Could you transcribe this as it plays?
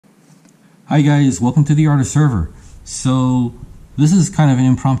Hi guys, welcome to the Artist Server. So this is kind of an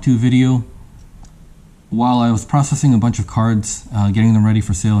impromptu video. While I was processing a bunch of cards, getting them ready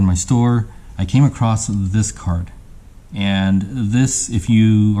for sale in my store, I came across this card. And this, if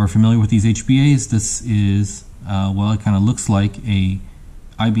you are familiar with these HBAs, this is, well, it kind of looks like a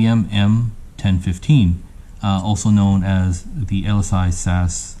IBM M1015, also known as the LSI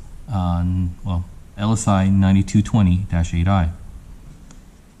SAS, well, LSI 9220-8i.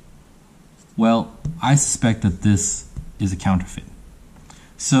 Well, I suspect that this is a counterfeit.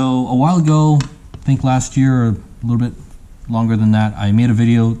 So a while ago, I think last year or a little bit longer than that, I made a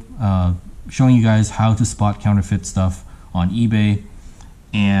video showing you guys how to spot counterfeit stuff on eBay,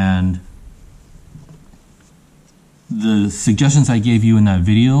 and the suggestions I gave you in that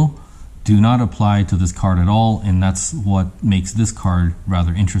video do not apply to this card at all, and that's what makes this card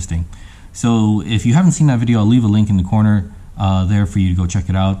rather interesting. So if you haven't seen that video, I'll leave a link in the corner there for you to go check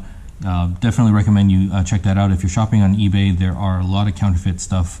it out. Definitely recommend you check that out. If you're shopping on eBay, there are a lot of counterfeit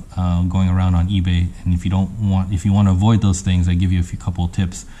stuff going around on eBay, and if you want to avoid those things, I give you a couple of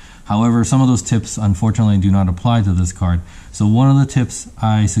tips. However, some of those tips unfortunately do not apply to this card. So one of the tips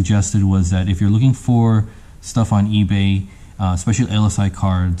I suggested was that if you're looking for stuff on eBay, especially LSI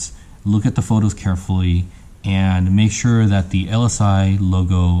cards, look at the photos carefully and make sure that the LSI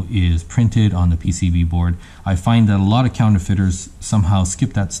logo is printed on the PCB board. I find that a lot of counterfeiters somehow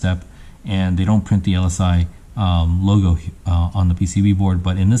skip that step and they don't print the LSI logo on the PCB board,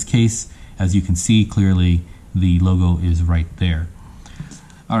 but in this case, as you can see clearly, the logo is right there.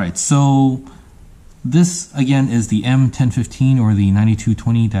 Alright, so this again is the M1015 or the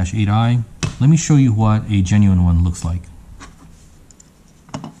 9220-8i. Let me show you what a genuine one looks like.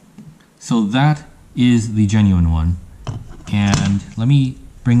 So that is the genuine one, and let me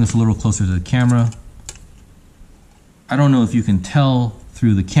bring this a little closer to the camera. I don't know if you can tell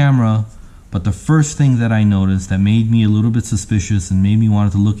through the camera, but the first thing that I noticed that made me a little bit suspicious and made me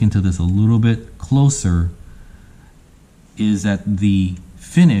want to look into this a little bit closer is that the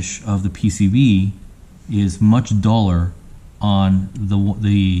finish of the PCB is much duller on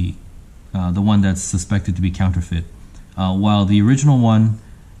the one that's suspected to be counterfeit, while the original one,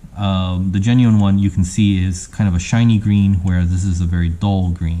 the genuine one, you can see is kind of a shiny green, where this is a very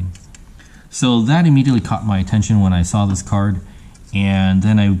dull green. So that immediately caught my attention when I saw this card, and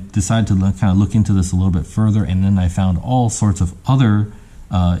then I decided to kind of look into this a little bit further, and then I found all sorts of other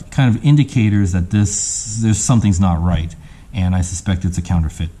kind of indicators that there's something's not right, and I suspect it's a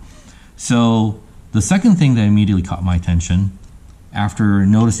counterfeit. So the second thing that immediately caught my attention after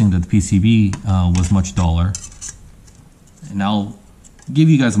noticing that the PCB was much duller, and I'll give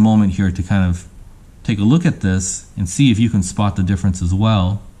you guys a moment here to kind of take a look at this and see if you can spot the difference as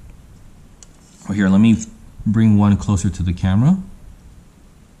well. Well, here, let me bring one closer to the camera,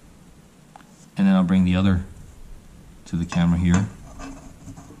 and then I'll bring the other to the camera here.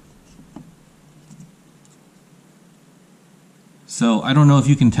 So I don't know if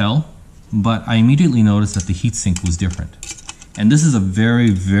you can tell, but I immediately noticed that the heatsink was different. And this is a very,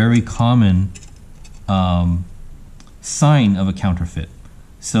 very common sign of a counterfeit.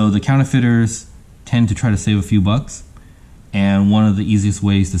 So the counterfeiters tend to try to save a few bucks, and one of the easiest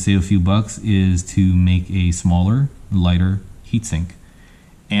ways to save a few bucks is to make a smaller, lighter heatsink.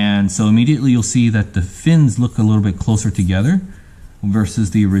 And so immediately you'll see that the fins look a little bit closer together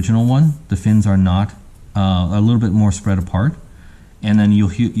versus the original one. The fins are not a little bit more spread apart. And then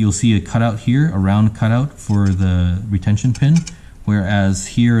you'll see a cutout here, a round cutout for the retention pin, whereas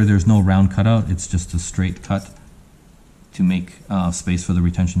here there's no round cutout, it's just a straight cut to make space for the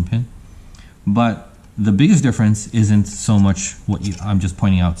retention pin. But the biggest difference isn't so much what I'm just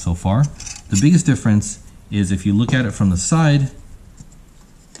pointing out so far. The biggest difference is if you look at it from the side,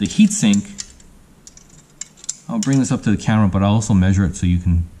 the heatsink, I'll bring this up to the camera, but I'll also measure it so you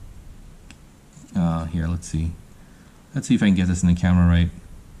can, here, let's see if I can get this in the camera right.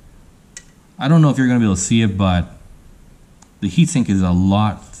 I don't know if you're going to be able to see it, but the heatsink is a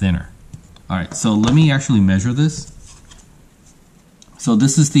lot thinner. Alright, so let me actually measure this. So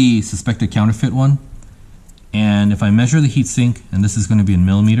this is the suspected counterfeit one, and if I measure the heatsink, and this is going to be in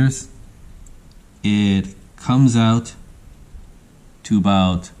millimeters, it comes out to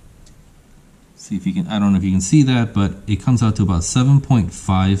about, see if you can, I don't know if you can see that, but it comes out to about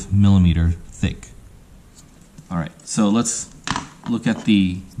 7.5 millimeter thick. Alright, so let's look at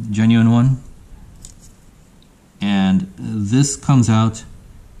the genuine one, and this comes out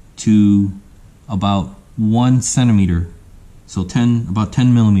to about 1 centimeter, so about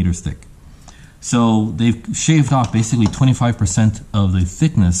 10 millimeters thick. So they've shaved off basically 25% of the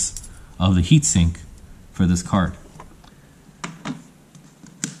thickness of the heatsink for this card.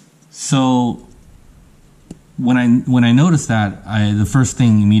 So when I noticed that, the first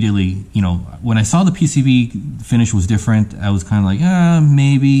thing immediately, when I saw the PCB finish was different, I was kind of like,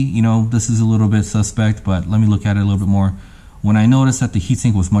 maybe, this is a little bit suspect, but let me look at it a little bit more. When I noticed that the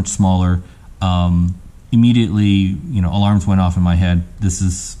heatsink was much smaller, immediately, alarms went off in my head. This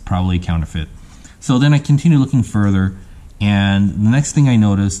is probably counterfeit. So then I continued looking further, and the next thing I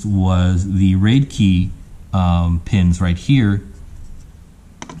noticed was the RAID key pins right here.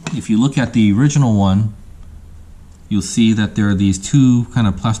 If you look at the original one, you'll see that there are these two kind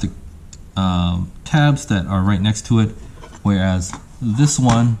of plastic tabs that are right next to it, whereas this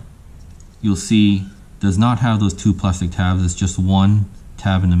one, you'll see, does not have those two plastic tabs. It's just one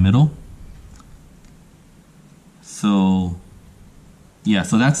tab in the middle. So yeah,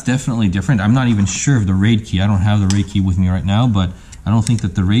 so that's definitely different. I'm not even sure of the RAID key. I don't have the RAID key with me right now, but I don't think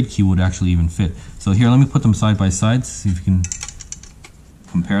that the RAID key would actually even fit. So here, let me put them side by side, see if you can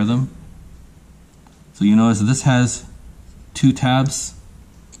compare them. So you notice that this has two tabs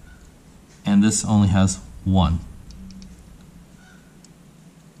and this only has one.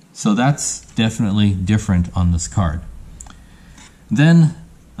 So that's definitely different on this card. Then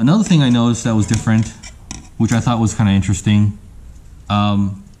another thing I noticed that was different, which I thought was kind of interesting.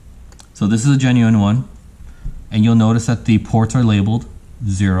 So this is a genuine one, and you'll notice that the ports are labeled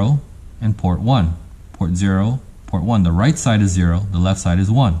 0 and port 1. Port 0, port 1. The right side is 0, the left side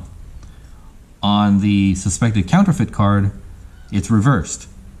is 1. On the suspected counterfeit card, it's reversed.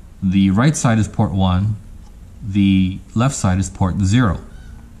 The right side is port 1, the left side is port 0.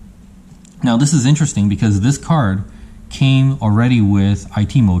 Now this is interesting because this card came already with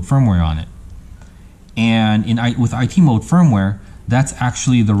IT mode firmware on it. And with IT mode firmware, that's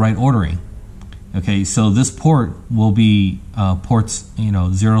actually the right ordering. Okay, so this port will be ports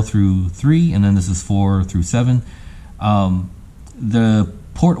 0 through 3, and then this is 4 through 7. The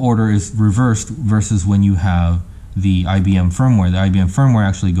port order is reversed versus when you have the IBM firmware. The IBM firmware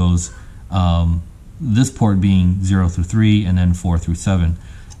actually goes this port being 0 through 3 and then 4 through 7.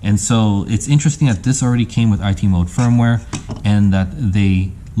 And so it's interesting that this already came with IT mode firmware and that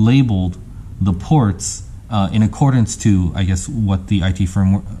they labeled the ports in accordance to, I guess, what the IT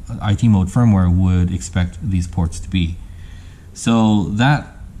mode firmware would expect these ports to be. So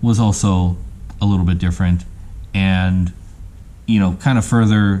that was also a little bit different, and kind of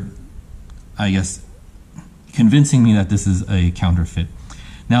further, I guess, convincing me that this is a counterfeit.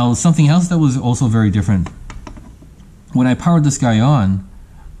 Now, something else that was also very different, when I powered this guy on,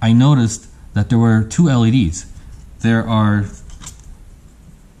 I noticed that there were two LEDs. There's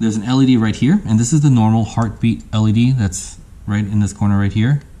an LED right here, and this is the normal heartbeat LED that's right in this corner right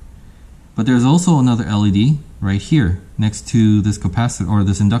here. But there's also another LED right here next to this capacitor, or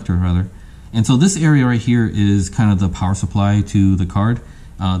this inductor rather. And so this area right here is kind of the power supply to the card.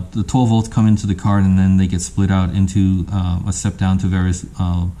 The 12 volts come into the card and then they get split out into a step down to various,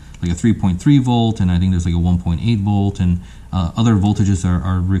 like a 3.3 volt, and I think there's like a 1.8 volt, and other voltages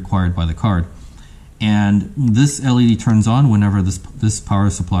are required by the card. And this LED turns on whenever this power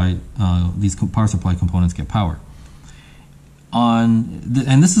supply, these power supply components get power. And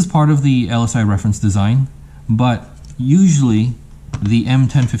this is part of the LSI reference design, but usually the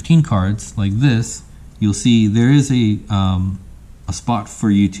M1015 cards like this, you'll see there is a spot for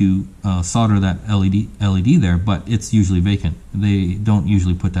you to solder that LED there, but it's usually vacant. They don't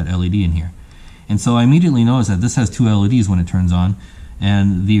usually put that LED in here. And so I immediately noticed that this has two LEDs when it turns on,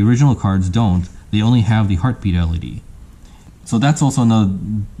 and the original cards don't. They only have the heartbeat LED. So that's also another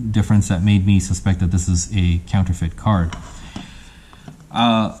difference that made me suspect that this is a counterfeit card.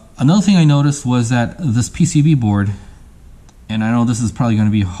 Another thing I noticed was that this PCB board, and I know this is probably going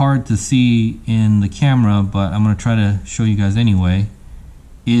to be hard to see in the camera, but I'm going to try to show you guys anyway,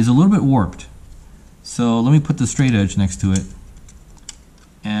 is a little bit warped. So let me put the straight edge next to it,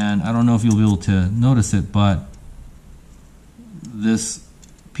 and I don't know if you'll be able to notice it, but this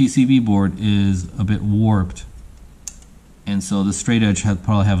PCB board is a bit warped, and so the straight edge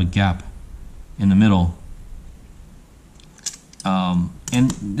probably have a gap in the middle.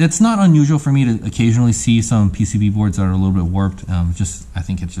 And it's not unusual for me to occasionally see some PCB boards that are a little bit warped. I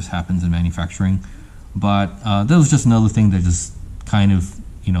think it just happens in manufacturing. But that was just another thing that just kind of,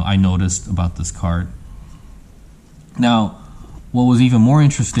 I noticed about this card. Now, what was even more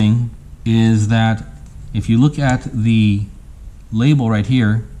interesting is that if you look at the label right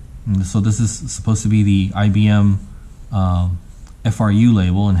here, so this is supposed to be the IBM FRU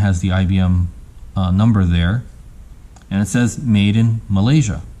label and has the IBM number there, and it says made in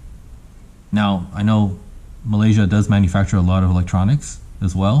Malaysia. Now, I know Malaysia does manufacture a lot of electronics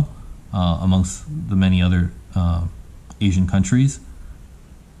as well, amongst the many other Asian countries.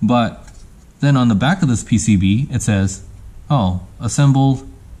 But then on the back of this PCB, it says, oh, assembled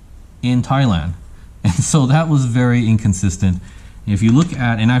in Thailand. And so that was very inconsistent. If you look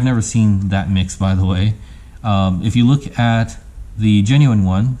at, and I've never seen that mix, by the way, if you look at the genuine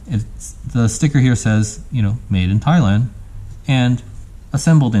one, the sticker here says, you know, made in Thailand and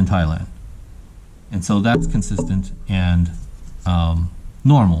assembled in Thailand. And so that's consistent and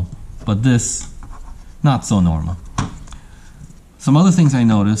normal, but this, not so normal. Some other things I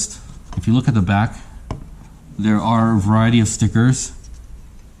noticed, if you look at the back, there are a variety of stickers.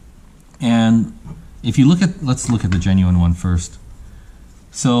 And if you look at, let's look at the genuine one first.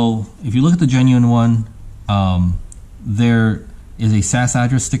 So if you look at the genuine one, there is a SAS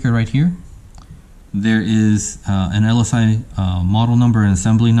address sticker right here. There is an LSI model number and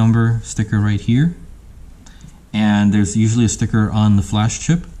assembly number sticker right here. And there's usually a sticker on the flash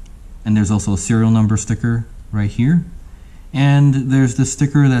chip. And there's also a serial number sticker right here. And there's the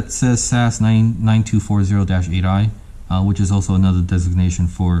sticker that says SAS 9240-8I, which is also another designation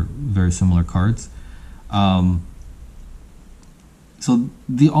for very similar cards. So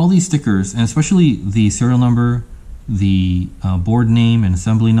all these stickers, and especially the serial number, the board name and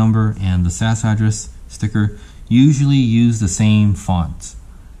assembly number, and the SAS address sticker, usually use the same font.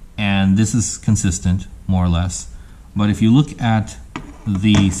 And this is consistent, more or less. But if you look at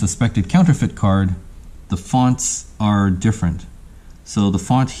the suspected counterfeit card, the fonts are different. So the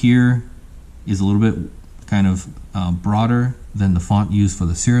font here is a little bit kind of broader than the font used for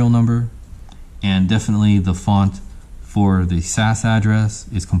the serial number. And definitely the font for the SAS address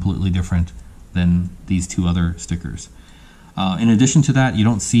is completely different than these two other stickers. In addition to that, you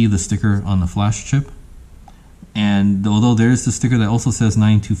don't see the sticker on the flash chip. And although there is the sticker that also says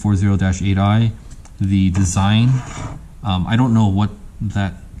 9240-8I, the design, I don't know what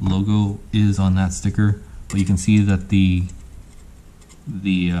that logo is on that sticker, but you can see that the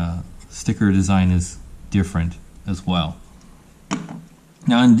sticker design is different as well.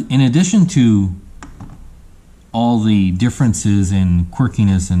 Now, in addition to all the differences in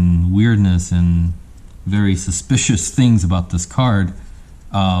quirkiness and weirdness and very suspicious things about this card,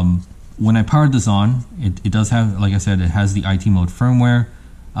 when I powered this on, it does have, like I said, it has the IT mode firmware.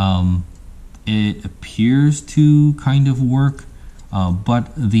 It appears to kind of work,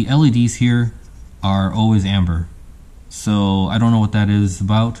 but the LEDs here are always amber. So I don't know what that is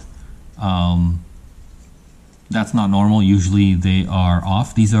about. That's not normal. Usually they are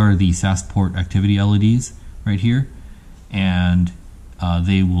off. These are the SAS port activity LEDs right here, and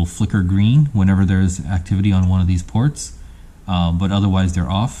they will flicker green whenever there's activity on one of these ports, but otherwise they're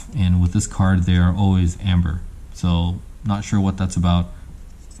off. And with this card, they are always amber. So not sure what that's about.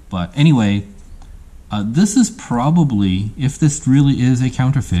 But anyway, this is probably, if this really is a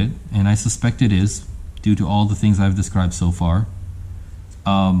counterfeit, and I suspect it is due to all the things I've described so far,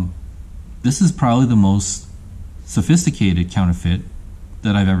 this is probably the most sophisticated counterfeit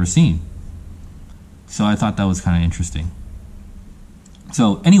that I've ever seen. So I thought that was kind of interesting.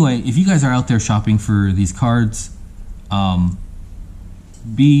 So anyway, if you guys are out there shopping for these cards,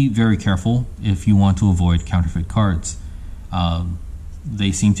 be very careful if you want to avoid counterfeit cards.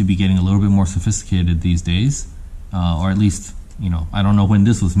 They seem to be getting a little bit more sophisticated these days, or at least, you know, I don't know when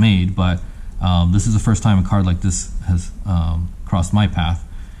this was made, but this is the first time a card like this has crossed my path.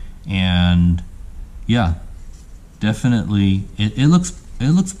 And yeah, definitely it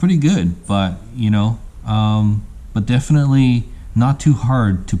looks pretty good, but you know, but definitely not too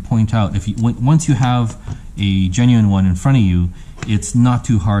hard to point out. If you once you have a genuine one in front of you, it's not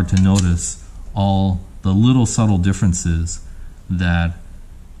too hard to notice all the little subtle differences that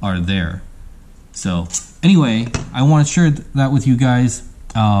are there. So anyway, I want to share that with you guys.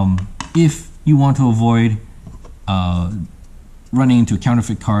 If you want to avoid running into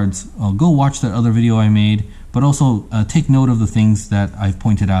counterfeit cards, go watch that other video I made, but also take note of the things that I've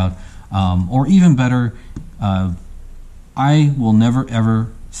pointed out. Or even better, I will never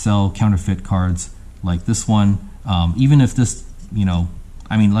ever sell counterfeit cards like this one. Even if this, you know,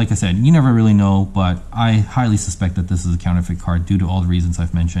 I mean, like I said, you never really know, but I highly suspect that this is a counterfeit card due to all the reasons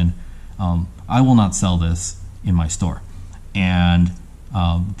I've mentioned. I will not sell this in my store. And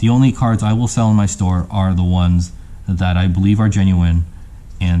the only cards I will sell in my store are the ones that I believe are genuine.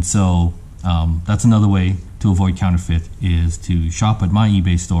 And so that's another way to avoid counterfeit, is to shop at my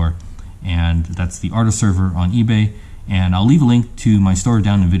eBay store. And that's the Artist server on eBay. And I'll leave a link to my store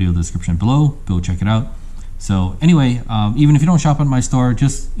down in the video description below. Go check it out. So anyway, even if you don't shop at my store,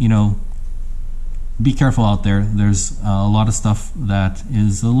 just, you know, be careful out there. There's a lot of stuff that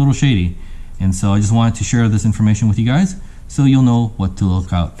is a little shady. And so I just wanted to share this information with you guys so you'll know what to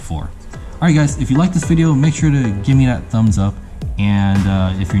look out for. Alright guys, if you like this video, make sure to give me that thumbs up.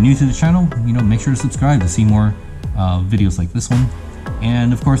 And if you're new to the channel, make sure to subscribe to see more videos like this one.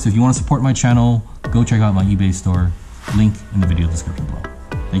 And of course, if you want to support my channel, go check out my eBay store, link in the video description below.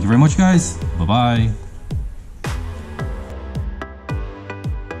 Thank you very much, guys. Bye-bye.